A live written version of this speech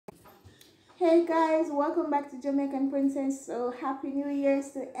Hey guys, welcome back to Jamaican Princess. So happy New Year's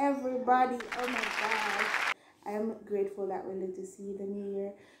to everybody. Oh my gosh, I am grateful that we live to see the new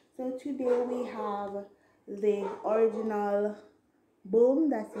year. So today we have the original boom,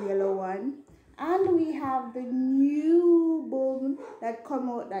 that's the yellow one, and we have the new boom that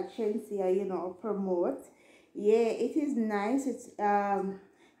come out that Shensia promote. Yeah, it is nice. It's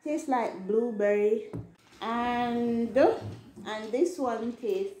tastes like blueberry, and this one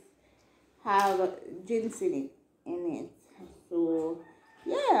tastes have ginseng in it. So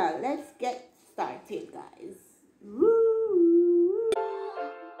yeah, let's get started, guys. Woo!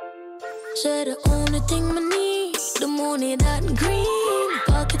 Say the only thing I need, the money that green,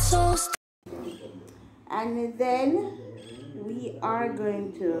 pocket so. And then we are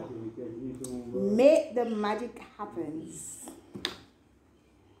going to make the magic happen.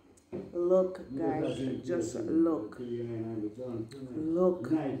 Look, guys, just look.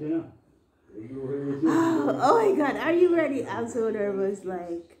 Look. Oh my god, are you ready? I'm so nervous,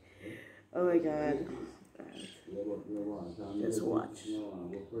 like, oh my god. Just watch. Yeah.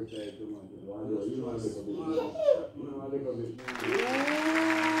 Oh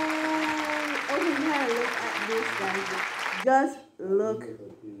my god, look at this, guys. Just look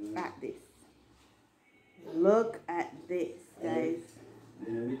at this. Look at this, guys.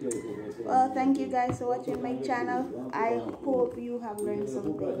 Well, thank you guys for watching my channel. I hope you have learned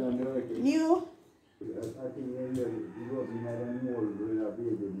something new.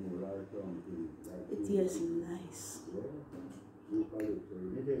 It is nice.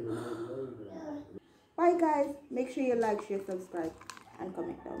 Bye guys. Make sure you like, share, subscribe, and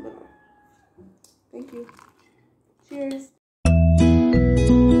comment down below. Thank you. Cheers.